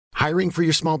Hiring for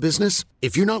your small business?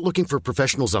 If you're not looking for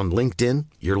professionals on LinkedIn,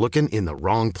 you're looking in the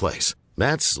wrong place.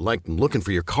 That's like looking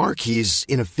for your car keys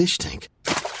in a fish tank.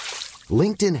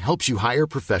 LinkedIn helps you hire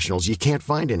professionals you can't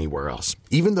find anywhere else,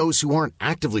 even those who aren't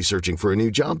actively searching for a new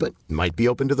job but might be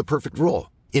open to the perfect role.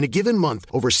 In a given month,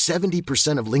 over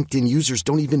 70% of LinkedIn users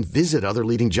don't even visit other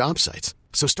leading job sites.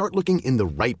 So start looking in the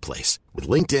right place. With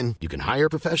LinkedIn, you can hire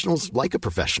professionals like a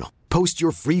professional. Post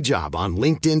your free job on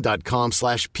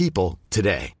linkedin.com/people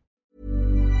today.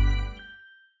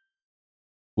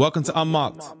 Welcome to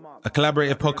Unmarked, a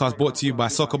collaborative podcast brought to you by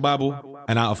Soccer Bible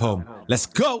and Out of Home. Let's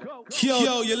go!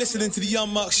 Yo, you're listening to the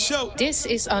Unmarked show. This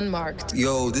is Unmarked.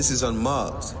 Yo, this is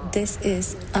Unmarked. This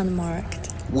is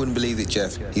Unmarked. Wouldn't believe it,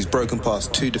 Jeff. He's broken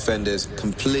past two defenders,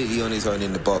 completely on his own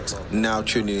in the box, now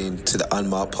tuning in to the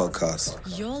Unmarked podcast.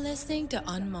 You're listening to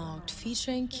Unmarked,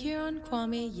 featuring Kieran,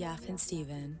 Kwame, Yaf, and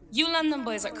Steven. You London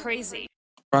boys are crazy.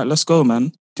 Right, let's go, man.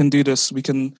 We can do this. We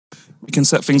can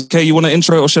set things. Okay, you want to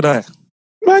intro or should I?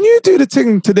 Man, you do the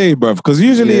thing today, bruv, because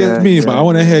usually it's me, but I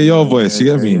want to hear your voice, you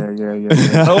get me?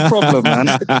 Yeah. No problem,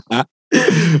 man.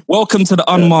 Welcome to the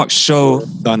Unmarked show.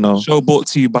 Show brought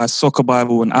to you by Soccer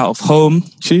Bible and Out of Home.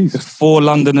 Jeez. With 4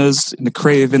 Londoners in the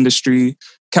creative industry,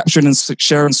 capturing and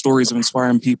sharing stories of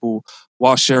inspiring people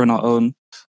while sharing our own.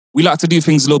 We like to do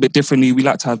things a little bit differently. We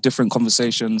like to have different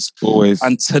conversations. Always.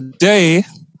 And today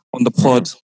on the pod,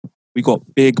 we got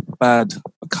big bad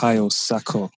Bukayo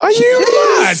Saka. Are you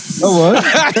mad? Oh, what?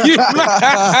 Are you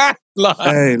mad?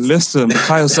 Hey, listen,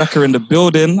 Bukayo Saka in the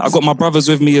building. I got my brothers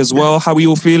with me as well. How are you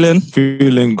all feeling?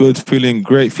 Feeling good, feeling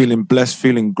great, feeling blessed,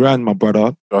 feeling grand, my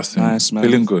brother. Nice, man.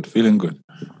 Feeling good.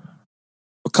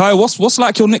 Bukayo, what's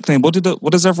like your nickname? What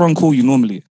does everyone call you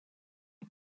normally?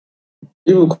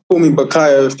 People call me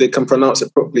Bukayo if they can pronounce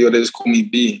it properly, or they just call me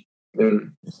B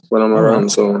when I'm around.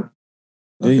 So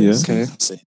yeah. Okay.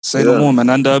 Say no more, man.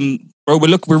 And bro,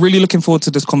 we're really looking forward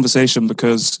to this conversation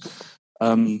because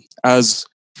as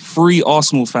 3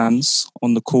 Arsenal fans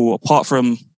on the call, apart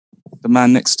from the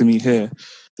man next to me here,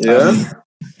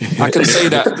 I can say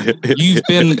that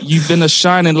you've been a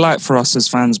shining light for us as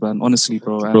fans, man. Honestly,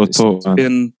 bro.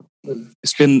 And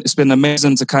it's been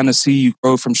amazing to kind of see you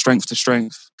grow from strength to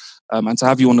strength. And to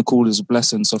have you on the call is a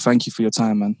blessing. So thank you for your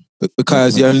time, man.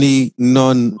 Because the only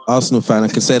non-Arsenal fan, I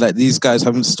can say that these guys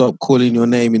haven't stopped calling your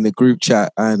name in the group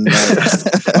chat. And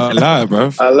I lie,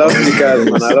 bro. I love you guys,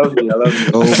 man. I love you.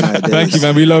 Oh my days. Thank you,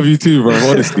 man. We love you too, bro.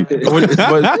 Honestly. what would you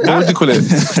call it?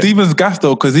 Steven's gas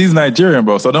though, because he's Nigerian,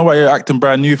 bro. So I know why you're acting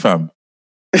brand new, fam.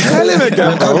 Tell him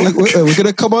again, bro. We're going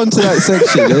to come on to that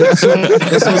section. Let's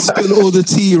not spill all the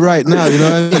tea right now, you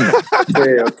know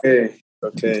what I mean?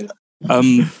 Okay.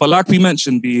 But like we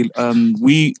mentioned, B,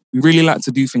 we really like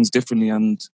to do things differently,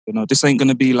 and this ain't going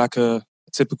to be like a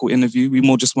typical interview. We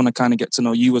more just want to kind of get to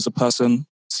know you as a person,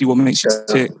 see what makes you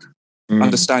tick,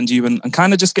 understand you, and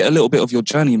kind of just get a little bit of your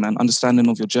journey, man, understanding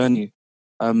of your journey.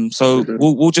 So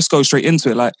we'll just go straight into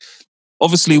it. Like,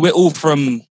 obviously, we're all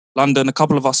from London. A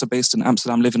couple of us are based in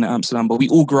Amsterdam, living in Amsterdam, but we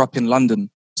all grew up in London.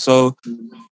 So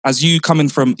as you coming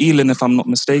from Ealing, if I'm not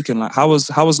mistaken, like how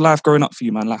was life growing up for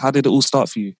you, man? Like, how did it all start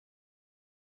for you?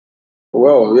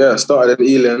 Well, yeah, started in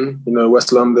Ealing,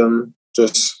 West London,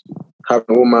 just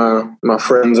having all my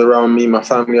friends around me, my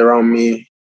family around me.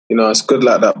 It's good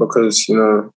like that because,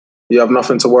 you have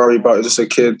nothing to worry about. You're just a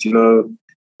kid,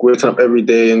 waking up every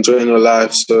day, enjoying your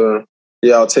life. So,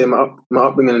 yeah, I'll tell you, my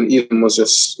upbringing in Ealing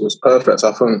was perfect.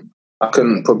 I think I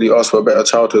couldn't probably ask for a better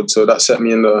childhood. So that set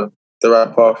me in the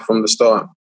right path from the start.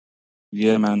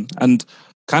 Yeah, man. And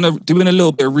kind of doing a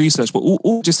little bit of research, but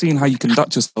all just seeing how you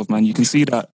conduct yourself, man, you can see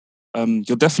that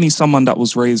you're definitely someone that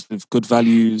was raised with good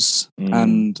values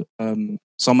and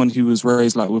someone who was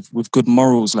raised like with good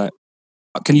morals. Like,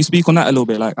 can you speak on that a little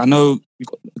bit? Like, I know you've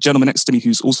got a gentleman next to me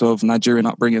who's also of Nigerian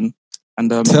upbringing.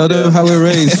 And tell them how we're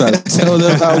raised, fam. Tell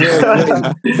them how we're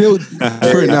raised. Build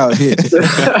for it out here.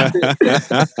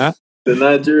 The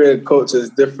Nigerian culture is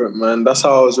different, man. That's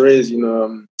how I was raised.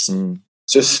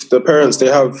 Just the parents, they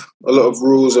have a lot of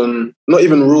rules, and not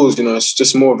even rules. It's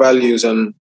just more values,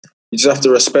 and you just have to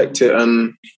respect it.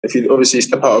 And if you obviously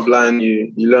step out of line,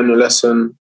 you learn your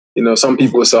lesson. Some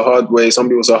people it's a hard way, some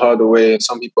people it's a harder way.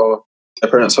 Some people,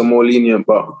 their parents are more lenient.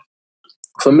 But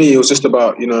for me, it was just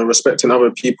about, respecting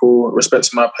other people,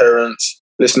 respecting my parents,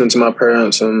 listening to my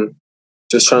parents, and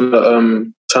just trying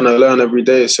to learn every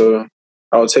day. So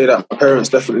I would say that my parents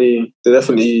definitely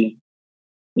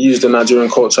used the Nigerian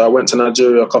culture. I went to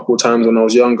Nigeria a couple of times when I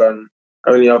was younger, and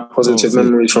I only have positive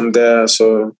memories from there.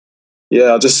 So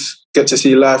yeah, I just get to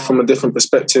see life from a different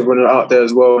perspective when you're out there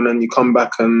as well. And then you come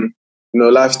back and,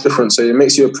 life's different. So it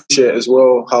makes you appreciate as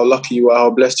well how lucky you are, how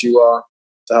blessed you are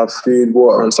to have food,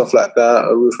 water and stuff like that,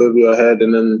 a roof over your head,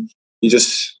 and then you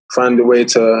just find a way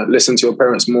to listen to your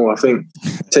parents more. I think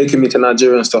taking me to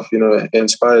Nigeria and stuff, it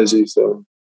inspires you. So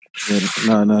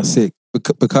no, sick.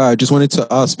 Bukayo, I just wanted to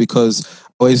ask because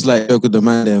I always like joke with the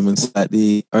man them, and it's like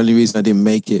the only reason I didn't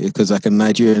make it is because like a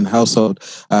Nigerian household,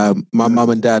 my mum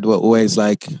and dad were always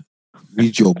like,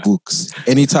 read your books.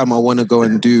 Anytime I want to go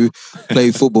and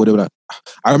play football, they were like,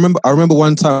 I remember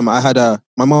one time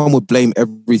my mom would blame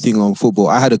everything on football.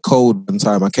 I had a cold one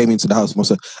time. I came into the house and I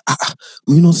said,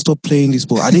 will you not stop playing this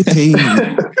ball? Are they paying you?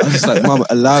 I was just like, Mom,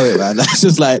 allow it, man. That's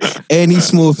just like any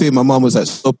small thing. My mom was like,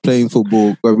 stop playing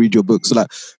football, go read your books. So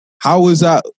like, how was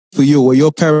that for you? Were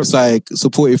your parents like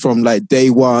supportive from like day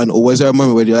one, or was there a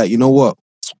moment where you're like, you know what?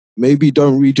 Maybe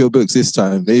don't read your books this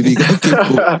time. Maybe go keep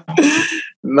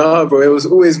No, bro, it was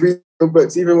always reading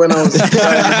books, even when I was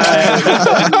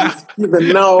even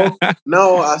now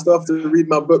I still have to read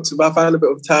my books if I find a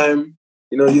bit of time,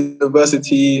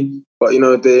 university, but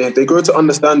they grow to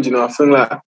understand, I feel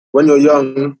like when you're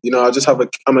young,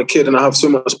 I'm a kid and I have so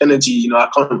much energy, I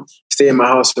can't stay in my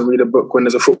house and read a book when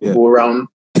there's a football around.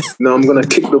 I'm gonna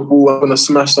kick the ball, I'm gonna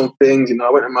smash some things, I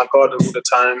went in my garden all the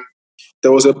time.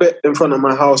 There was a bit in front of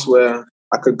my house where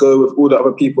I could go with all the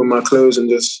other people in my clothes and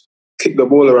just kick the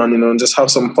ball around, and just have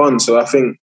some fun. So I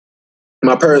think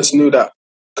my parents knew that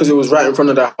because it was right in front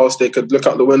of their house, they could look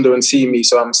out the window and see me,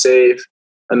 so I'm safe.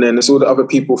 And then there's all the other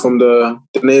people from the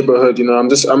neighborhood,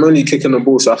 I'm only kicking the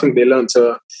ball. So I think they learned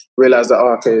to realize that,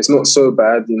 okay, it's not so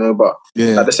bad, but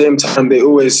at the same time,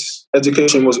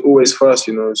 education was always first,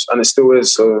 and it still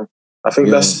is. So I think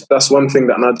that's one thing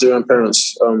that Nigerian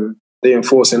parents, they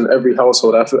enforce in every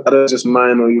household. I don't just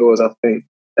mine or yours. I think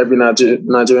every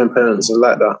Nigerian parents is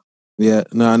like that. Yeah,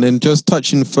 no, and then just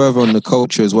touching further on the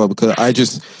culture as well, because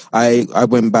I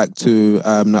went back to,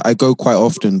 I go quite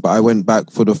often, but I went back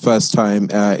for the first time in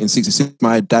 1966.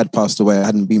 My dad passed away. I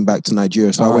hadn't been back to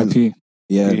Nigeria. So I went.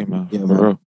 Yeah,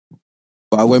 man.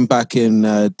 But I went back in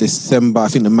December. I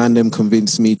think the man them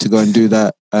convinced me to go and do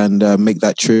that and make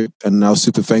that trip. And I was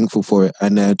super thankful for it.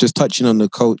 And just touching on the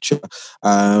culture,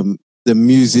 the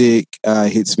music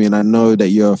hits me. And I know that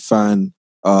you're a fan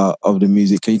of the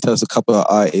music. Can you tell us a couple of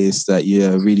artists that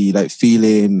you're really like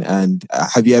feeling? And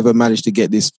have you ever managed to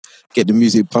get the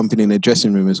music pumping in the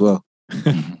dressing room as well?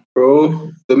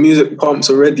 Bro, the music pumps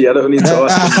already. I don't need to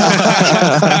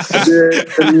ask.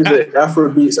 The music,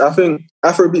 Afrobeats. I think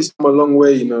Afrobeats come a long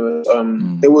way.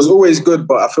 It was always good,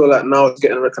 but I feel like now it's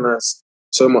getting recognized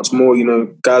so much more.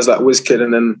 Guys like Wizkid,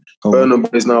 and then Burna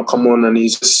Boy's now come on, and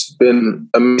he's just been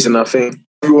amazing. I think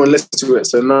everyone listens to it,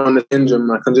 so now in the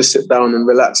engine, I can just sit down and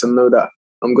relax and know that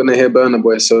I'm gonna hear Burna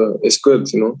Boy. So it's good,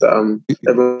 that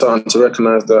everyone's starting to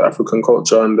recognize the African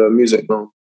culture and the music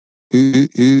now.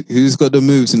 Who's got the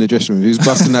moves in the dressing room? Who's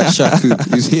busting that shaku?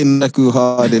 Who's hitting Naku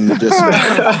hard in the dressing room?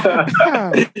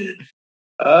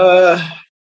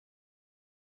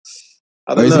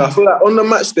 I don't know. I feel like on the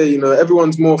match day,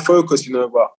 everyone's more focused,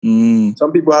 but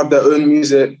some people have their own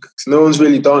music. So no one's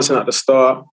really dancing at the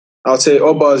start. I'll say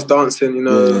Oba's dancing, He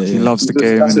loves the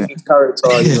game, that's his character,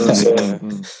 so.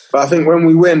 But I think when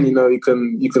we win, you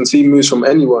can see moves from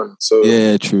anyone. So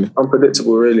yeah, true.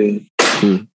 Unpredictable, really.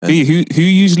 True. Who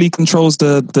usually controls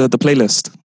the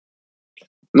playlist?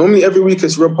 Normally every week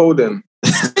it's Rob Holden.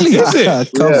 Really? Is it?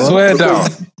 Swear down.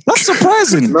 That's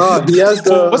surprising. No, he has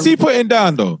the. What's he putting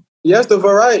down though? He has the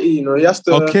variety, He has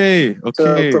to.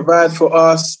 To provide for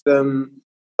us. Then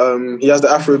he has the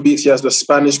Afrobeats. He has the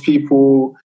Spanish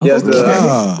people. He has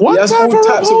What he has type all of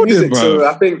types of Holden, music. bro? So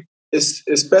I think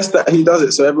it's best that he does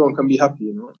it, so everyone can be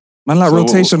happy, Man, like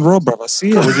rotation Rob, bro. I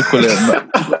see it. What do you call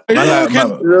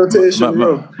it? Rotation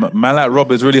Rob. Man like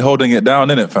Rob is really holding it down,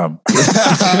 innit, fam?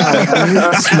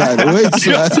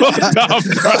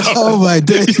 Oh my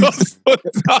days.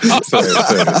 Sorry.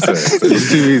 It's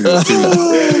too easy.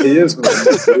 He is,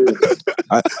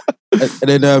 man. And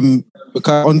then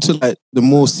on to like the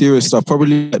more serious stuff.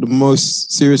 Probably like, the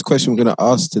most serious question we're going to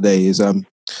ask today is let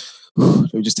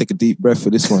me just take a deep breath for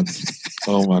this one.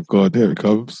 Oh my God, here it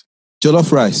comes.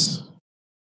 Jollof rice,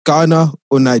 Ghana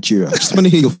or Nigeria? I just want to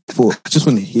hear your thought. I just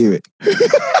want to hear it.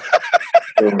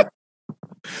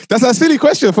 That's a silly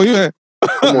question for you. Eh?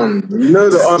 Come on,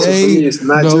 the answer for me is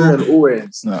Nigerian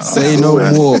always. No. Say no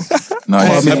more. No,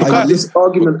 I this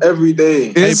argument every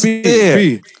day.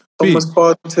 B. Thomas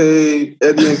Partey,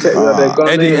 Eddie and Ketia, they're gone.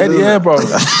 Eddie, yeah, bro.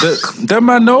 Them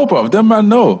man know, bro.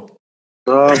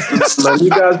 Man, you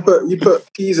guys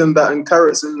put peas and that and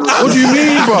carrots in. What do you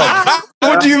mean, bro?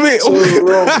 What do you mean? Wait, so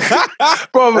wrong.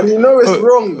 bro. And you know it's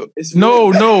wrong. It's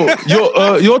No.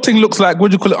 Your thing looks like,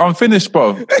 what do you call it? Unfinished,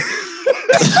 bro.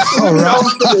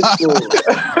 unfinished,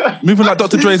 bro. Moving like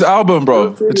Dr. Dre's album,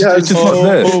 bro. It's just not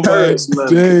there.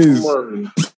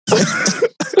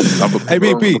 Come on. Hey,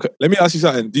 BP, let me ask you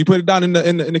something. Do you put it down in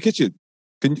the kitchen?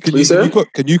 Can you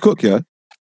cook? Can you cook? Yeah.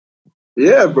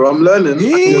 Yeah, bro. I'm learning.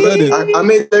 Yeah. I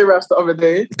made J-Raps the other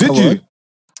day. Did you?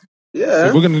 Yeah.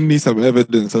 So we're gonna need some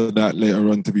evidence of that later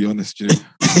on. To be honest, Jim.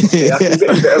 Yeah, I can get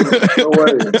you the evidence. No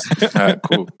worries. Alright,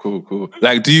 cool.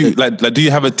 Like, do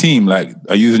you have a team? Like,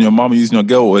 are you using your mom, using your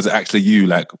girl, or is it actually you,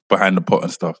 like, behind the pot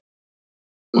and stuff?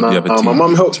 Or do you have a team? My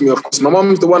mom helps me, of course. My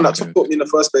mom's the one that taught me in the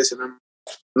first place, and then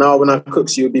now when I cook,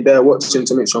 she'll be there watching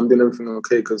to make sure I'm doing everything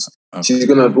okay, because she's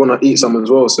gonna want to eat some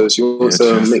as well, so she wants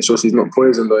to make sure she's not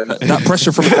poisoned or anything. That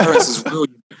pressure from parents is real.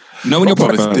 You know, when your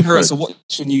parents are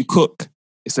watching you cook,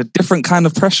 it's a different kind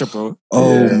of pressure, bro.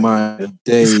 Oh my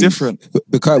days! It's different.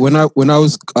 Because when I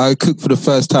cooked for the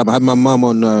first time, I had my mum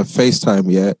on FaceTime.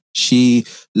 Yeah, she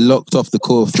locked off the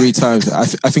call 3 times. I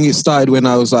think it started when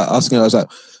I was like asking her. I was like,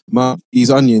 "Mum,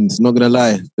 these onions, not gonna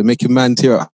lie, they make a man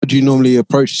tear up. How do you normally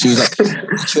approach?" She was like,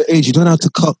 "At your age, you don't know how to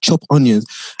chop onions."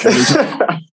 And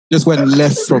it just went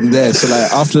left from there. So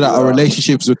like after that, our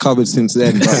relationship's recovered since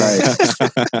then. But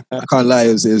like, I can't lie,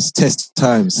 it was testing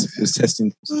times. It was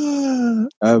testing.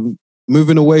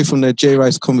 Moving away from the J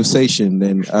Rice conversation,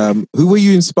 then who were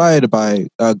you inspired by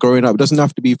growing up? It doesn't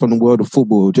have to be from the world of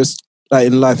football. Just like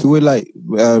in life, who were like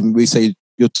we say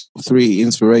your top 3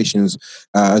 inspirations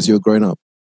as you were growing up?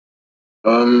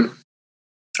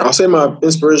 I'll say my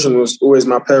inspiration was always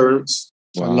my parents.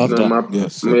 Wow. I love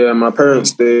that. My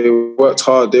parents, they worked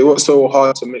hard. They worked so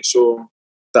hard to make sure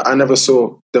that I never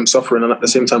saw them suffering, and at the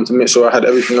same time to make sure I had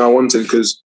everything I wanted.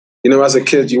 Because, you know, as a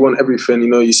kid, you want everything. You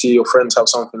know, you see your friends have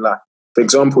something like, for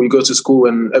example, you go to school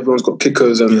and everyone's got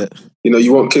kickers and, you know,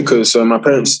 you want kickers. So my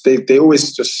parents, they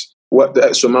always just worked the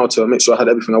extra mile to make sure I had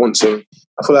everything I want. So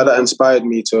I feel like that inspired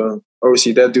me to,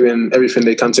 obviously, they're doing everything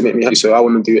they can to make me happy. So I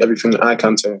want to do everything that I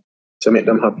can to make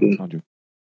them happy.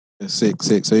 Sick.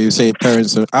 So you say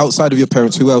parents. Outside of your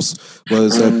parents, who else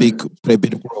was play a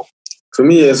big role? For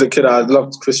me, as a kid, I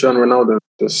loved Cristiano Ronaldo.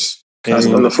 Just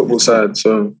on the football side.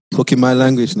 So talking my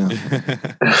language now.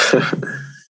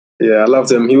 Yeah, I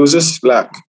loved him. He was just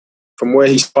like, from where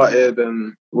he started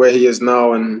and where he is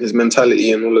now, and his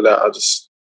mentality and all of that.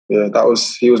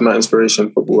 He was my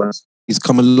inspiration football-wise. He's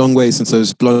come a long way since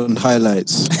those blonde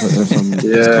highlights.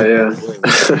 Yeah.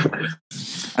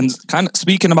 And kind of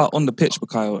speaking about on the pitch,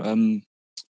 Bukayo,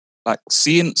 like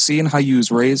seeing how you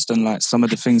was raised and like some of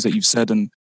the things that you've said, and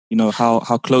you know how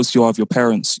close you are with your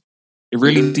parents, it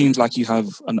really seems like you have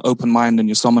an open mind and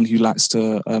you're someone who likes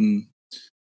to,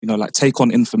 like take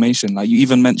on information. Like you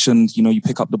even mentioned, you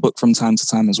pick up the book from time to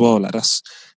time as well. Like that's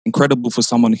incredible for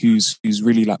someone who's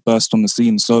really like burst on the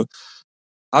scene. So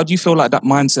how do you feel like that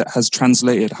mindset has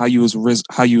translated how you was raised?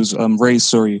 How do you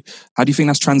think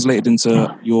that's translated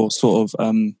into your sort of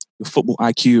your football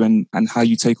IQ and how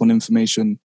you take on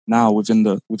information now within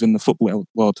the football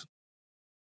world?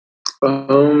 I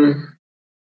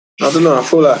don't know. I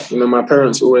feel like my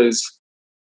parents always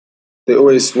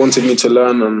wanted me to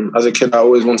learn, and as a kid, I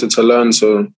always wanted to learn.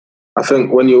 So I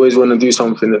think when you always want to do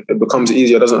something, it becomes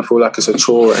easier. It doesn't feel like it's a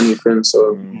chore or anything.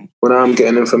 So when I'm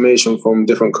getting information from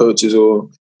different coaches or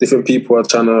different people are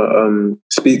trying to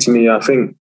speak to me, I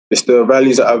think it's the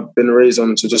values that I've been raised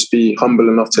on, to just be humble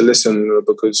enough to listen,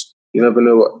 because you never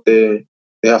know what they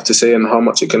have to say and how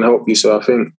much it can help you. So I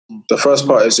think the first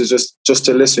part is just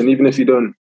to listen, even if you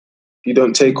don't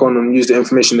take on and use the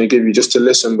information they give you, just to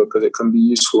listen, because it can be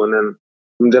useful. And then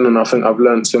from then on, I think I've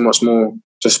learned so much more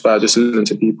just by just listening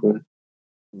to people.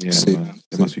 Yeah, man.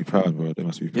 They must be proud, bro. They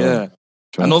must be proud. Yeah.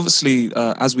 And obviously,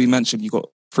 as we mentioned, you've got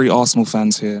 3 Arsenal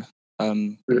fans here.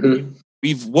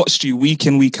 We've watched you week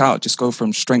in, week out, just go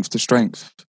from strength to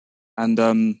strength. And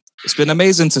it's been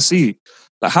amazing to see.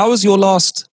 Like, how has your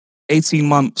last 18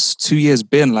 months, 2 years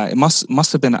been? Like, it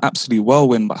must have been an absolute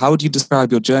whirlwind, but how would you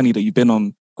describe your journey that you've been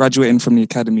on, graduating from the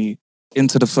academy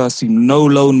into the first team, no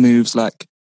loan moves? Like,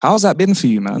 how's that been for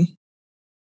you, man?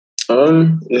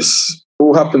 It's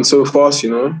all happened so fast,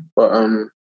 but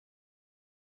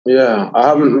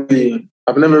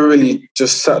I've never really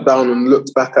just sat down and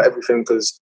looked back at everything,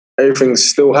 because everything's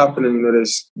still happening.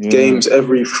 There's games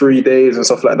every 3 days and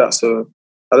stuff like that. So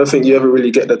I don't think you ever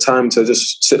really get the time to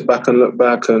just sit back and look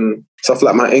back, and stuff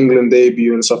like my England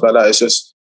debut and stuff like that. It's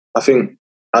just, I think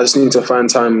I just need to find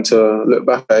time to look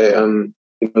back at it and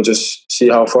just see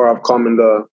how far I've come in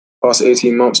the past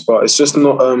 18 months. But it's just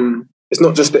not. It's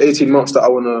not just the 18 months that I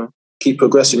want to keep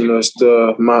progressing. You know,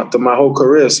 it's my whole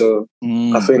career. So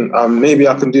I think maybe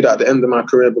I can do that at the end of my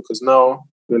career, because now,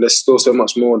 you know, there's still so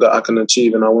much more that I can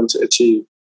achieve and I want to achieve.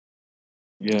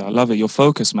 Yeah, I love it. You're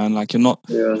focused, man. Like you're not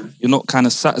kind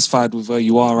of satisfied with where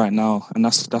you are right now, and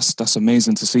that's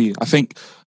amazing to see. I think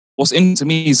what's interesting to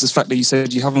me is the fact that you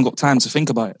said you haven't got time to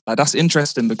think about it. Like that's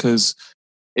interesting because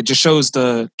it just shows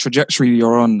the trajectory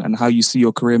you're on and how you see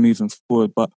your career moving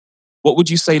forward. But what would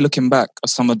you say, looking back, are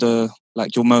some of the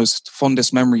your most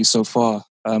fondest memories so far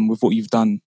with what you've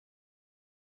done?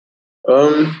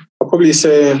 I'll probably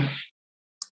say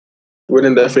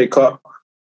winning the FA Cup,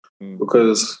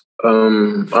 because I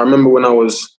remember when I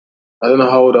don't know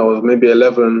how old I was, maybe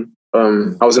 11.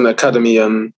 I was in the academy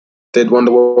and they'd won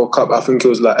the World Cup. I think it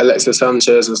was like Alexis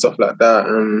Sanchez and stuff like that.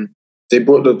 And they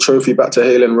brought the trophy back to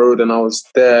Haylen Road, and I was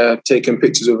there taking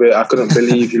pictures of it. I couldn't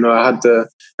believe, I had the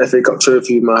FA Cup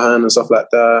trophy in my hand and stuff like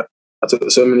that. I took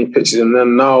so many pictures. And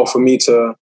then now for me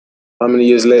to, how many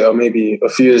years later, maybe a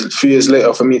few years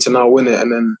later, for me to now win it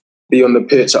and then be on the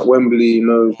pitch at Wembley,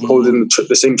 holding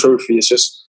the same trophy. It's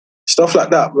just stuff like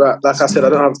that. Like I said, I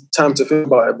don't have time to think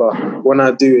about it, but when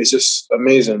I do, it's just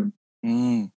amazing.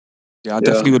 Yeah, I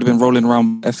definitely would have been rolling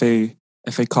around FA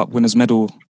Cup winners medal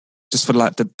just for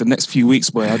like the next few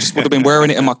weeks, boy. I just would have been wearing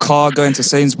it in my car, going to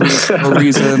Sainsbury's for no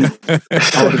reason. I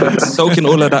would have been soaking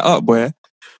all of that up, boy.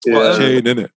 Yeah, chain,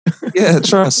 innit? Yeah,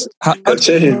 trust. How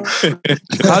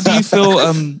do you feel?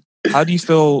 How do you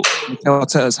feel Mikel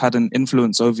Arteta's had an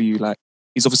influence over you? Like,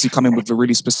 he's obviously coming with a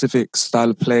really specific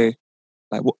style of play.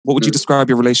 Like, what would you describe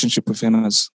your relationship with him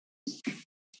as?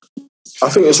 I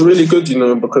think it's really good,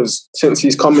 because since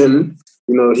he's come in,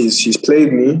 he's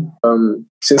played me.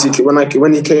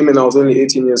 When he came in, I was only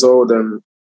 18 years old, and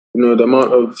the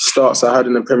amount of starts I had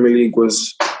in the Premier League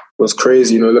was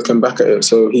crazy. Looking back at it,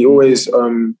 so he always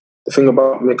the thing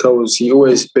about Mikel was he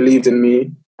always believed in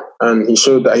me, and he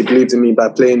showed that he believed in me by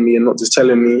playing me and not just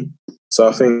telling me. So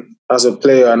I think as a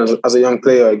player and as a young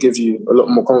player, it gives you a lot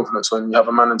more confidence when you have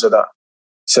a manager that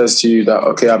says to you that,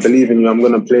 okay, I believe in you, I'm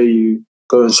going to play you,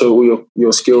 go and show all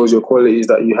your skills, your qualities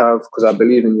that you have, because I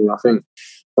believe in you. I think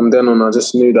from then on, I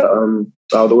just knew that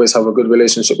I would always have a good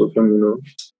relationship with him,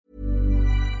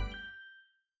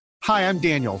 Hi, I'm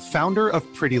Daniel, founder of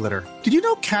Pretty Litter. Did you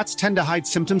know cats tend to hide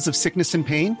symptoms of sickness and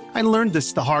pain? I learned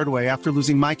this the hard way after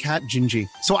losing my cat, Gingy.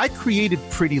 So I created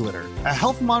Pretty Litter, a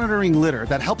health monitoring litter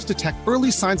that helps detect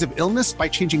early signs of illness by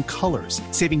changing colors,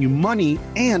 saving you money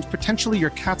and potentially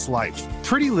your cat's life.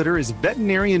 Pretty Litter is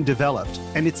veterinarian developed,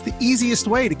 and it's the easiest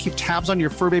way to keep tabs on your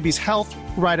fur baby's health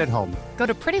right at home. Go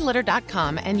to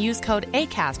prettylitter.com and use code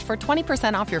ACAST for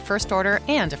 20% off your first order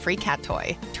and a free cat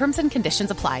toy. Terms and conditions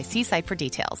apply. See site for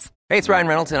details. Hey, it's Ryan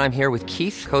Reynolds, and I'm here with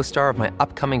Keith, co-star of my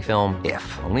upcoming film,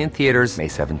 If, only in theaters May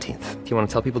 17th. Do you want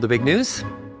to tell people the big news?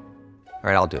 All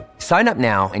right, I'll do it. Sign up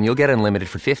now and you'll get unlimited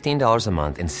for $15 a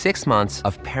month and 6 months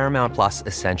of Paramount Plus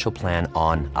Essential Plan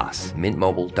on us.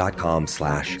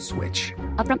 MintMobile.com/switch.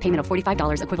 Upfront payment of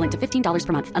 $45 equivalent to $15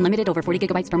 per month. Unlimited over 40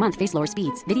 gigabytes per month. Face lower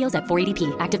speeds. Videos at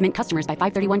 480p. Active Mint customers by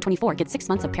 531.24 get 6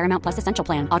 months of Paramount Plus Essential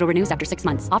Plan. Auto renews after 6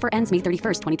 months. Offer ends May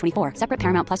 31st, 2024. Separate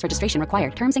Paramount Plus registration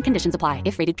required. Terms and conditions apply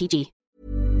if rated PG.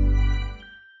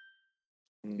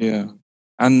 Yeah.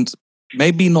 And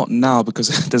maybe not now because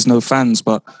there's no fans,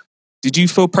 but did you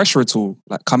feel pressure at all?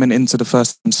 Like coming into the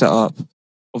first team setup?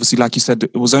 Obviously, like you said,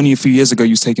 it was only a few years ago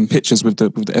you was taking pictures with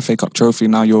the FA Cup trophy.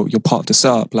 Now you're part of the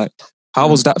setup. Like, how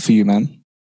was that for you, man?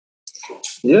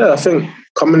 Yeah, I think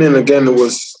coming in again, it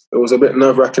was a bit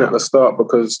nerve-wracking at the start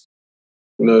because,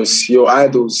 it's your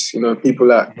idols, people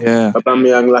like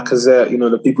Aubameyang, Lacazette,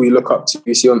 the people you look up to,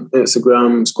 you see on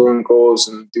Instagram, scoring goals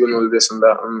and doing all of this and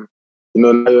that. And,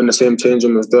 now you're in the same change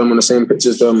room as them, on the same pitch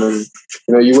as them. And,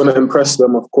 you want to impress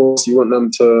them, of course. You want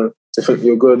them to think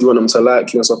you're good. You want them to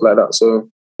like you and stuff like that. So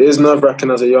it is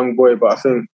nerve-wracking as a young boy, but I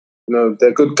think,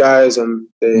 they're good guys and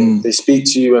they speak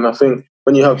to you. And I think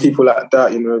when you have people like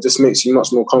that, it just makes you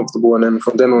much more comfortable. And then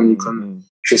from then on, you can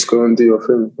just go and do your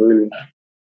thing, really.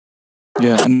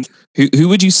 Yeah. And who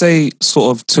would you say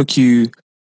sort of took you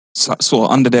sort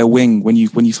of under their wing when you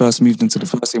first moved into the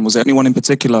first team? Was there anyone in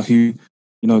particular who,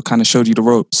 kind of showed you the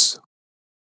ropes?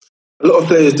 A lot of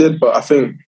players did, but I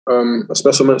think a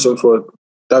special mention for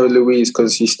David Luiz,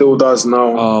 because he still does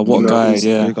now. Oh, what guy,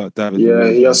 yeah.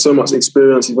 He has so much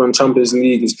experience. He's won Champions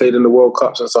League, he's played in the World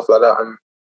Cups and stuff like that. And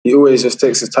he always just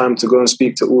takes his time to go and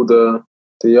speak to all the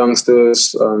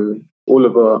youngsters, all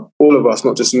of us,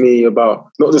 not just me, about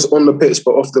not just on the pitch,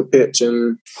 but off the pitch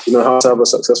and, how to have a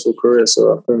successful career.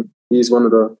 So I think he's one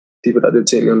of the people that did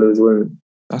take me under his wing.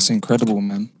 That's incredible,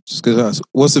 man. Just good to ask.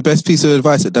 What's the best piece of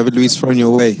advice that David Luiz thrown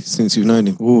your way since you've known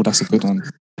him? Oh, that's a good one.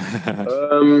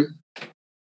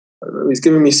 He's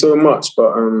given me so much,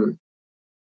 but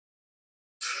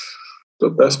the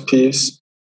best piece.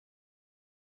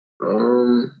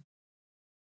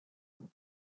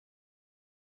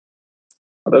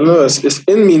 I don't know. It's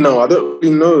in me now. I don't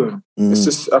really know. It's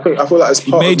just. I feel like it's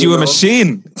part. He made you a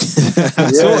machine.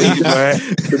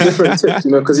 The different tips,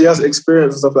 because he has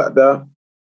experience and stuff like that.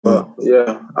 But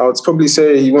yeah, I would probably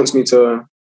say he wants me to.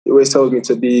 He always tells me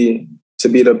to be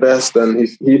the best, and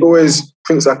he always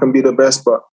thinks I can be the best,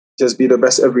 but just be the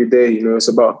best every day. It's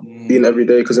about being every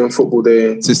day, because in football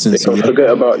they can forget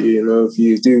about you. If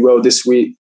you do well this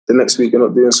week, the next week you're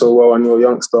not doing so well, and you're a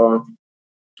youngster.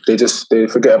 They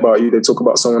forget about you. They talk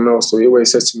about someone else. So he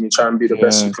always says to me, try and be the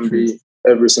best you can be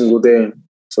every single day.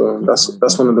 So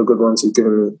that's one of the good ones he's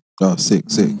given me. Oh, sick.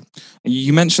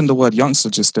 You mentioned the word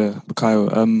youngster just there,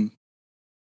 Bukayo.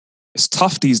 It's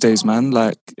tough these days, man.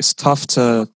 Like, it's tough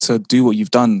to do what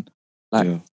you've done. Like,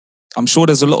 I'm sure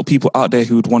there's a lot of people out there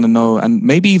who would want to know, and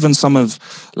maybe even some of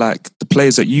like the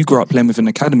players that you grew up playing with in the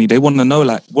academy, they want to know,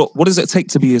 like, what does it take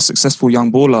to be a successful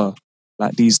young baller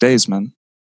like these days, man?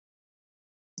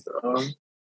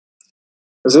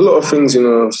 There's a lot of things,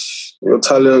 your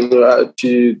talent, your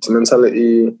attitude,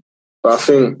 mentality. But I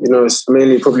think, it's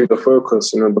mainly probably the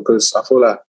focus, because I feel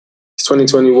like it's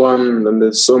 2021 and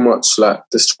there's so much like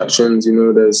distractions,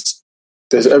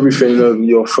 there's everything,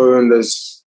 your phone,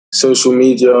 there's social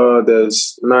media,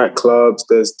 there's nightclubs,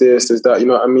 there's this, there's that, you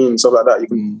know what I mean? Stuff like that.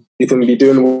 You can be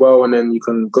doing well and then you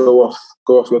can go off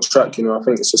your track, I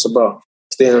think it's just about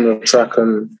staying on your track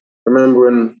and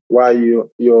remembering why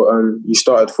you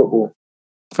started football.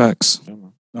 Facts.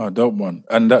 No, dope one.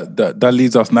 And that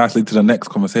leads us nicely to the next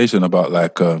conversation about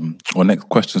or next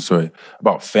question, sorry,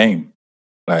 about fame.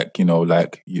 Like,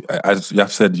 as you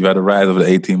have said, you had a rise over the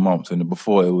 18 months, and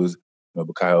before it was,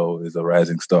 Bukayo is a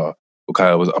rising star.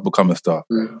 Bukayo was a becoming star.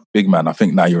 Big man, I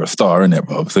think now you're a star, innit,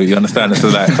 bro? So you understand? So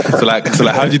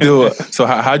how do you deal?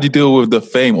 How do you deal with the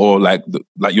fame, or like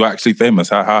you're actually famous?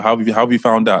 How have you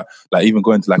found out? Like even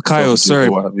going to like Bukayo, sorry.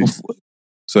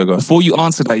 So go on. Before you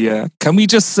answer that, can we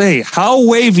just say how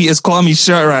wavy is Kwame's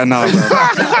shirt right now, bro?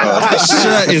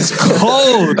 That shirt is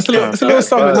cold. It's a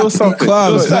little something.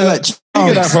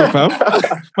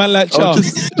 Man like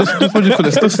Charles. Just what do you call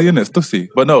it? Stussy, innit? Stussy.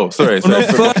 But no, sorry. On a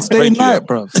Thursday night,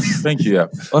 bro. Thank you, yeah.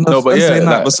 On a Thursday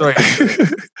night, but sorry.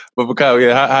 But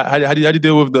Bukayo, how do you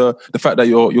deal with the fact that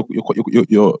you're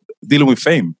dealing with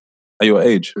fame at your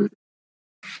age?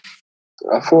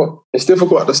 I thought it's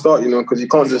difficult at the start, because you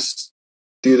can't just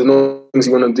do the normal things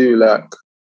you want to do, like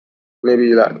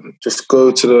maybe like just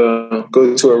go to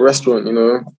a restaurant,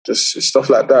 just stuff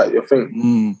like that. You think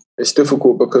it's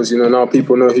difficult because now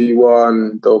people know who you are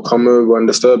and they'll come over and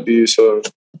disturb you. So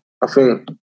I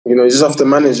think you just have to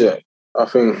manage it. I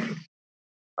think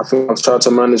I've tried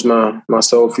to manage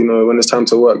myself. When it's time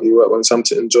to work, you work. When it's time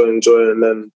to enjoy, and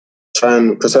then try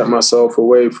and protect myself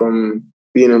away from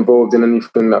being involved in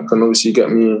anything that can obviously get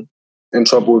me in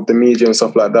trouble with the media and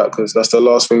stuff like that, because that's the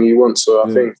last thing you want. So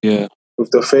I think with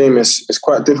the fame, it's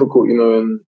quite difficult,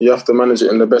 and you have to manage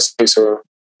it in the best way. So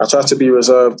I try to be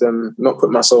reserved and not put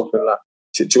myself in like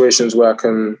situations where I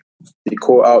can be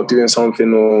caught out doing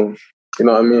something, or you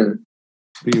know what I mean.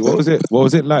 What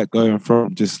was it like going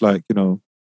from just like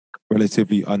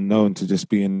relatively unknown to just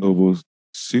being a global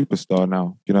superstar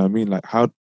now? You know what I mean? Like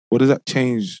what does that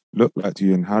change look like to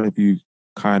you, and how have you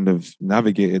kind of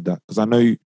navigated that? Because I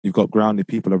know you've got grounded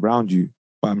people around you,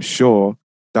 but I'm sure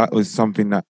that was something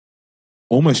that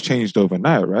almost changed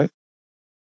overnight, right?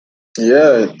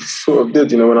 Yeah, it sort of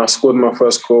did. When I scored my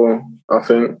first goal, I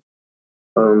think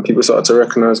people started to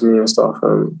recognise me and stuff.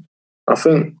 I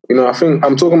think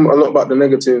I'm talking a lot about the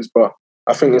negatives, but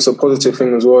I think it's a positive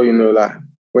thing as well. Like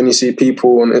when you see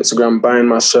people on Instagram buying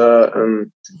my shirt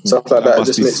and stuff like that, it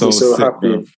just makes me so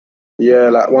happy. Bro. Yeah,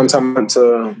 like one time I went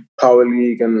to Power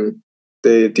League and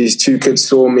these two kids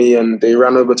saw me and they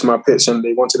ran over to my pitch and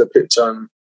they wanted a picture, and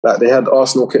like they had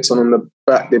Arsenal kits on the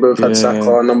back. They both had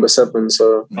Saka number 7.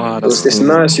 So it's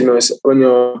nice, It's when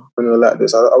you're like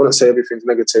this. I wouldn't say everything's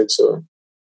negative. So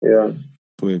yeah,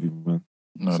 man.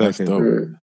 No, that's dope.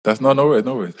 That's no worries.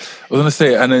 I was gonna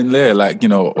say, and then there, like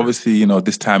obviously,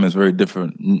 this time is very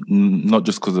different. Not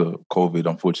just because of COVID,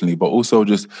 unfortunately, but also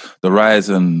just the rise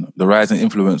and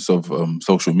influence of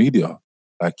social media.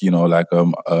 Like I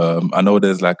know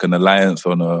there's like an alliance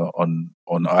on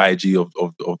IG of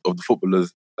the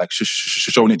footballers like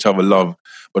showing each other love,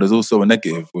 but there's also a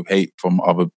negative with hate from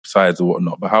other sides or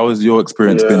whatnot. But how has your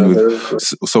experience been with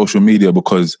social media?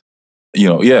 Because do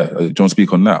you want to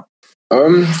speak on that?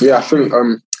 I think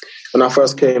when I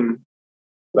first came,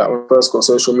 like when I first got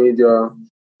social media,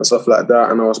 and stuff like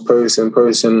that. And I was posting.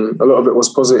 A lot of it was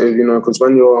positive, you know, because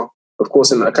when you're, of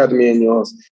course, in the academy and you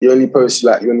only post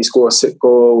like you only score a sick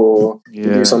goal or you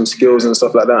do some skills and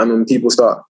stuff like that, and then people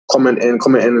start commenting,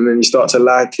 and then you start to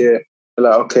like it. You're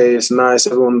like, okay, it's nice.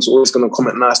 Everyone's always going to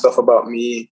comment nice stuff about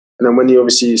me. And then when you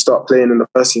obviously start playing in the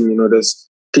first team, you know, there's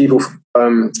people,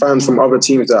 fans from other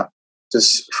teams that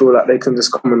just feel like they can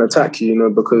just come and attack you, you know,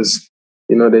 because,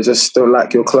 you know, they just don't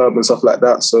like your club and stuff like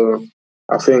that. So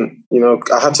I think, you know,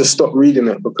 I had to stop reading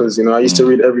it because, you know, I used to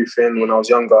read everything when I was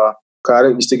younger. I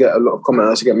didn't used to get a lot of comments.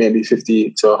 I used to get maybe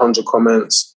 50 to 100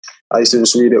 comments. I used to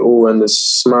just read it all and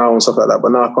just smile and stuff like that.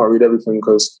 But now I can't read everything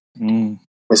because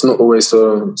it's not always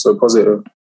so positive.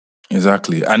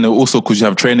 Exactly. And also because you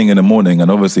have training in the morning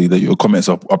and obviously your comments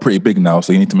are pretty big now.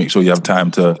 So you need to make sure you have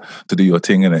time to do your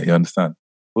thing in it. You understand?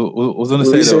 I was going to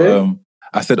say that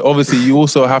I said, obviously you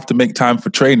also have to make time for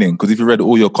training because if you read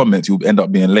all your comments, you'll end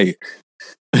up being late.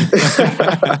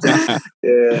 Yeah,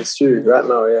 it's true. Right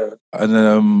now, yeah. And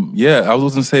I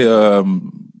was going to say,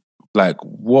 like,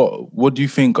 what do you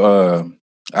think?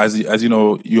 As you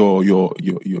know,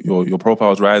 your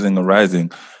profile is rising and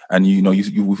rising, and you know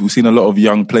we've seen a lot of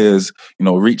young players, you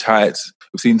know, reach heights.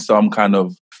 We've seen some kind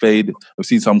of fade. We've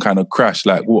seen some kind of crash.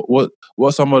 Like, what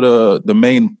are some of the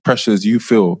main pressures you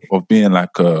feel of being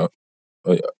like a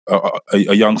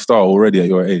young star already at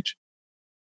your age?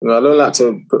 You know, I don't like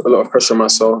to put a lot of pressure on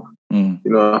myself. You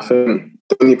know, I think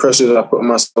the only pressure that I put on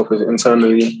myself is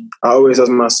internally. I always, as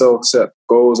myself, set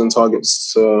goals and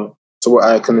targets to what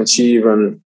I can achieve.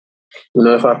 And, you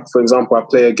know, if I, for example, I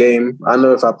play a game, I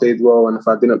know if I played well and if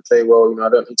I didn't play well, you know, I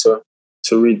don't need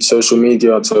to read social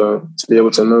media to be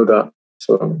able to know that.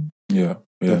 So yeah,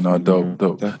 no, dope.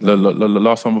 The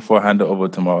last one before I hand it over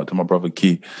to my brother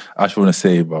Key, I just want to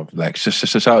say, bro, like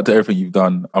shout out to everything you've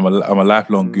done. I'm a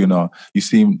lifelong Gooner.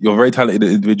 You're a very talented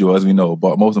individual, as we know,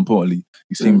 but most importantly,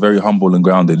 you seem very humble and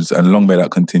grounded, and long may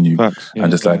that continue. Facts.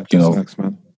 And just you know, facts,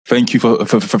 man. Thank you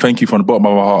thank you from the bottom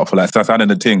of my heart for like signing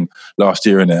the thing last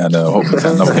year in it, and hopefully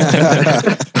another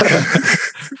one.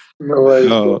 No way.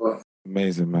 No,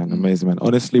 amazing, man.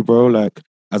 Honestly, bro, like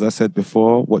as I said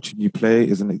before, watching you play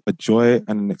is a joy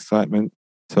and an excitement.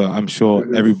 So I'm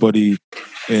sure everybody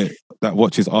that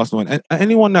watches Arsenal and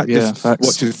anyone that just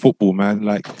watches football, man,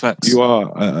 like you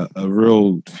are a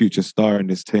real future star in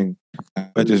this thing.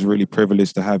 We're just really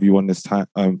privileged to have you on this time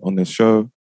on this show,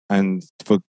 and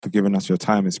for giving us your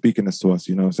time and speaking this to us.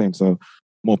 You know what I'm saying? So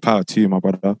more power to you, my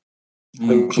brother.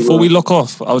 Before we lock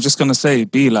off, I was just gonna say,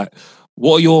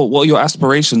 what are your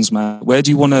aspirations, man? Where do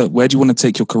you want to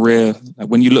take your career? Like,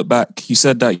 when you look back, you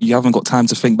said that you haven't got time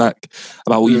to think back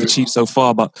about what you've achieved so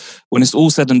far, but when it's all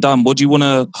said and done, what do you want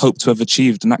to hope to have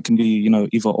achieved? And that can be, you know,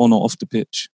 either on or off the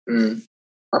pitch.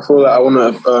 I feel like I want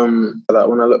to, like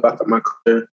when I look back at my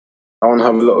career, I want to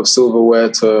have a lot of silverware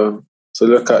to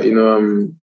look at. You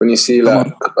know, when you see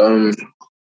like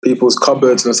people's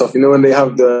cupboards and stuff, you know, when they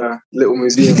have the little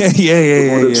museum, all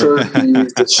the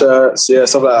trophies, the shirts,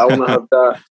 stuff like that. I want to have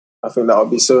that. I think that would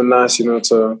be so nice, you know,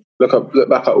 to look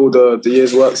back at all the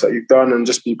years' works that you've done and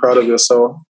just be proud of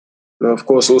yourself. You know, of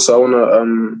course, also I want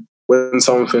to win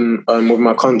something with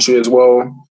my country as well.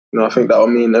 You know, I think that will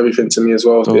mean everything to me as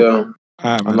well. Dope. Yeah.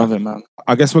 I love it, man.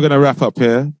 I guess we're going to wrap up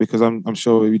here because I'm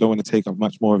sure we don't want to take up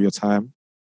much more of your time.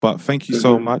 But thank you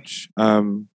so much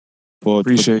for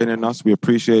joining us. We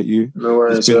appreciate you. No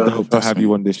worries. It's been dope to have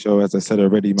you on this show, as I said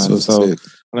already, man. So I'm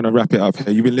going to wrap it up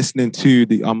here. You've been listening to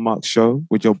the Unmarked Show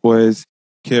with your boys,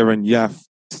 Kieran, Yaf,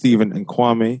 Stephen and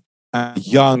Kwame, and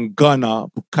young gunner,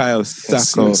 Bukayo,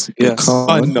 Saka. Yes.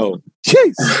 Unknown.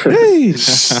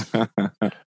 Jeez.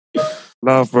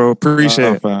 Love, bro.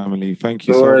 Appreciate it. Family. Thank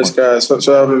you no so worries, much. guys. Thanks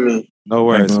for having me. No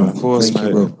worries, man. Of course, Thank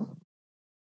you, bro.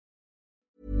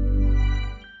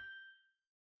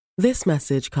 This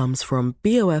message comes from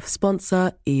BOF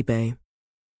sponsor eBay.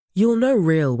 You'll know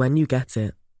real when you get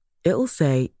it. It'll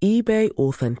say eBay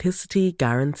Authenticity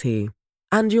Guarantee.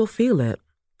 And you'll feel it.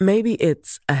 Maybe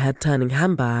it's a head-turning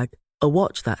handbag, a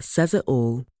watch that says it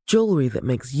all, jewelry that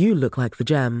makes you look like the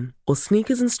gem, or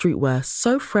sneakers and streetwear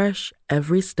so fresh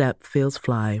every step feels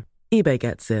fly. eBay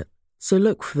gets it. So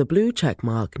look for the blue check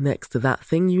mark next to that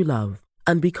thing you love.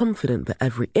 And be confident that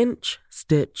every inch,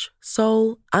 stitch,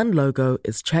 sole, and logo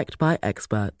is checked by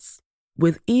experts.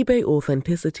 With eBay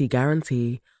Authenticity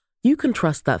Guarantee, you can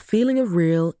trust that feeling of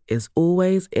real is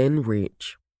always in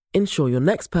reach. Ensure your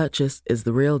next purchase is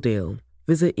the real deal.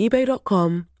 Visit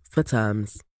ebay.com for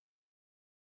terms.